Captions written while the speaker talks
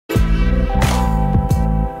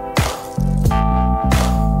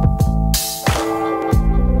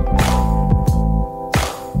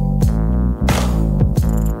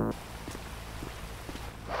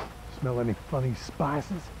funny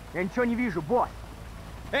spices? Я ничего не вижу, босс.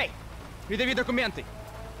 Эй, передави документы.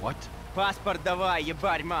 What? Паспорт давай,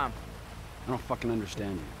 ебарь, мам. I don't fucking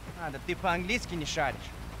understand you. Да ты по-английски не шаришь.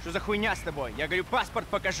 Что за хуйня с тобой? Я говорю, паспорт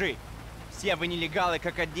покажи. Все вы нелегалы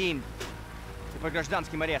как один. Ты по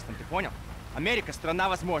гражданским арестам, ты понял? Америка — страна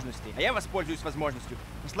возможностей, а я воспользуюсь возможностью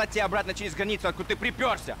послать тебя обратно через границу, откуда ты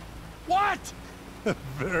приперся. What?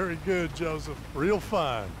 Very good, Joseph. Real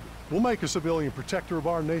fine. We'll make a civilian protector of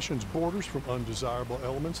our nation's borders from undesirable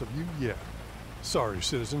elements of you yet. Sorry,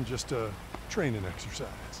 citizen, just a training exercise.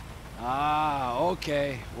 Ah,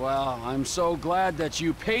 okay. Well, I'm so glad that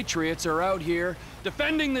you patriots are out here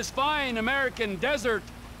defending this fine American desert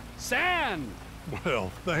sand.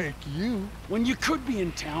 Well, thank you. When you could be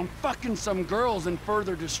in town fucking some girls and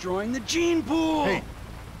further destroying the gene pool. Hey,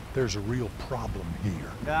 there's a real problem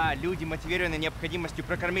here. Да, люди, мотивированы необходимостью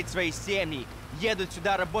прокормить свои семьи, едут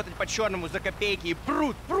сюда работать по-черному за копейки и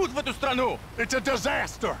прут в эту страну. It's a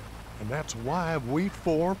disaster! And that's why we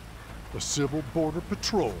formed the Civil Border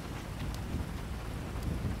Patrol.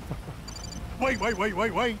 Wait!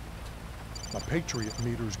 My Patriot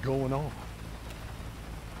meter's going off.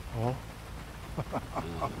 Oh?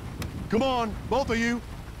 Come on, both of you.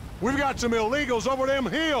 We've got some illegals over them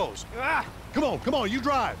hills. Come on, you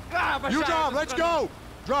drive. You drive, let's go.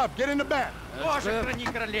 Drive, get in the back. Боже, храни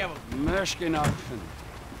королеву. Meshkinov.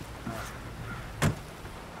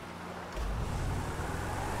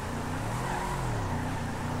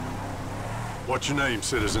 What's your name,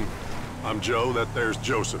 citizen? I'm Joe, that there's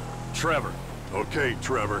Joseph. Trevor. Okay,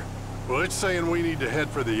 Trevor. Well, it's saying we need to head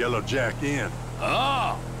for the Yellow Jack Inn.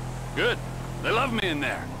 Oh, good. They love me in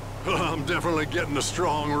there. I'm definitely getting a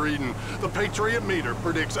strong reading. The Patriot meter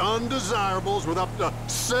predicts undesirables with up to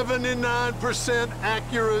 79%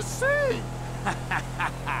 accuracy.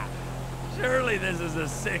 Surely this is a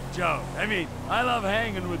sick joke. I mean, I love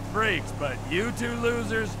hanging with freaks, but you two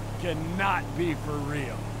losers cannot be for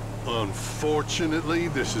real. Unfortunately,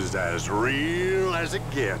 this is as real as it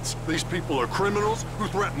gets. These people are criminals who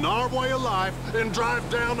threaten our way of life and drive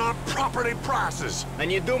down our property prices.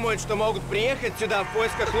 Они думают, что могут приехать сюда в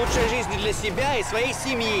поисках лучшей жизни для себя и своей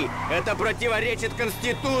семьи. Это противоречит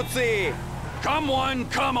Конституции. Come one,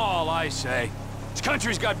 come all, I say. This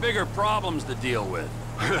country's got bigger problems to deal with.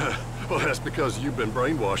 Well, that's because you've been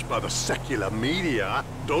brainwashed by the secular media.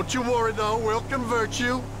 Don't you worry, though. We'll convert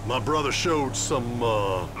you. My brother showed some,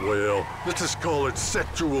 well, let's just call it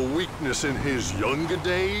sexual weakness in his younger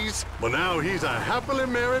days. But now he's a happily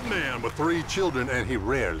married man with 3 children, and he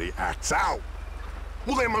rarely acts out.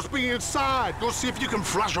 Well, they must be inside. Go see if you can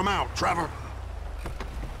flush them out, Trevor.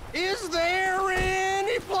 Is there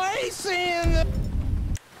any place in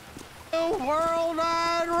the world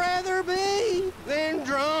I'd rather be than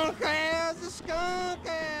drunk as a skunk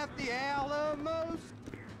at the Alamos?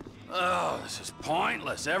 Oh, this is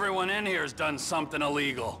pointless. Everyone in here has done something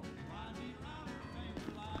illegal.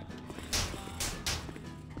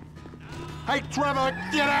 Hey, Trevor,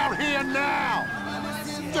 get out here now!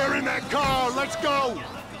 They're in that car. Let's go!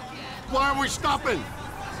 Why are we stopping?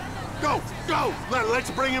 Go!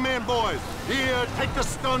 Let's bring him in, boys. Here, take the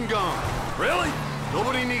stun gun. Really?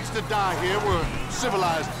 Nobody needs to die here. We're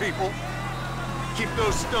civilized people. Keep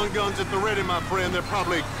those stun guns at the ready, my friend. They're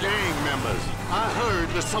probably gang members. I heard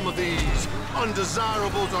that some of these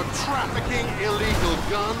undesirables are trafficking illegal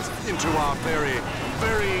guns into our very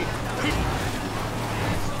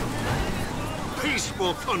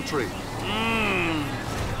peaceful country.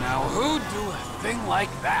 Now who'd do a thing like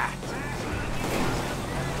that?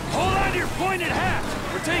 Hold on to your pointed hat!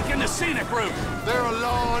 We're taking the scenic route. They're a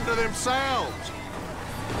law unto themselves.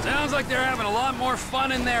 Sounds like they're having a lot more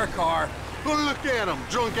fun in their car. Well, look at them,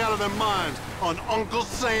 drunk out of their minds on Uncle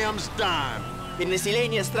Sam's dime.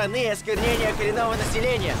 Перенаселение страны и осквернение коренного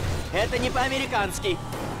населения. Это не по-американски.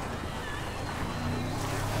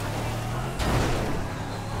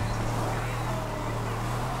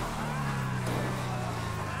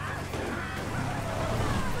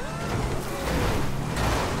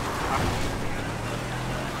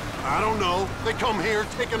 I don't know. They come here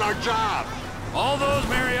taking our job. All those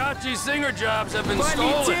mariachi singer jobs have been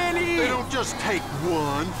stolen. They don't just take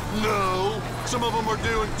one. No. Some of them are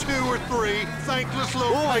doing 2 or 3 thankless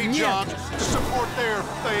low-paid jobs to support their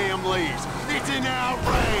families. It's an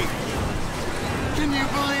outrage. Can you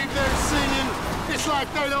believe they're singing? It's like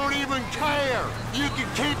they don't even care. You can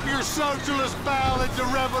keep your socialist ballads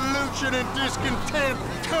of revolution and discontent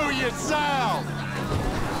to yourself.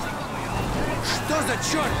 Что за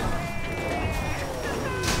черт?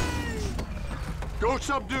 Go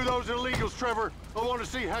subdue those illegals, Trevor. I want to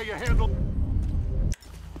see how you handle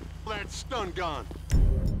that stun gun.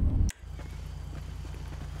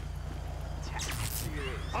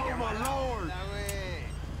 Oh, my lord! Давай.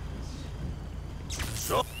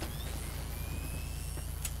 So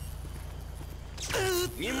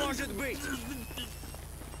Не может быть!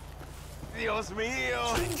 Dios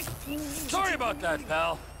mío. Sorry about that,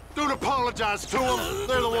 pal. don't apologize to them.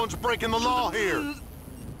 They're the ones breaking the law here.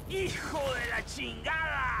 Hijo de la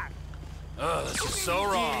chingada! Oh, this is so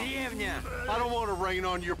wrong. Деревня! I don't want to rain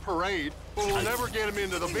on your parade, but we'll never get him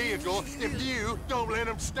into the vehicle if you don't let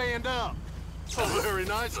him stand up. Oh, very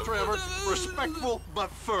nice, Trevor. Respectful, but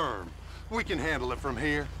firm. We can handle it from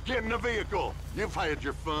here. Get in the vehicle. You've had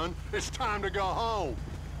your fun. It's time to go home.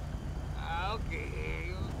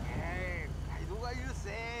 Okay, okay. I do what you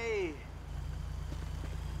say.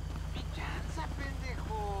 Me cansa,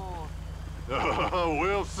 pendejo.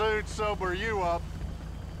 We'll soon sober you up.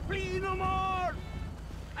 Please, no more!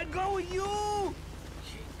 I go with you!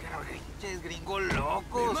 Chingado, pinches gringos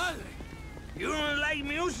locos. You don't like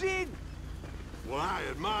music? Well, I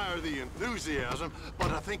admire the enthusiasm,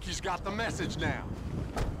 but I think he's got the message now.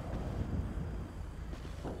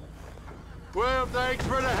 Well, thanks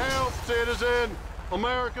for the help, citizen.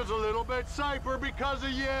 America's a little bit safer because of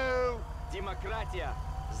you. Демократия!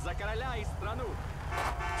 За короля и страну!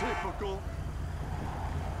 Typical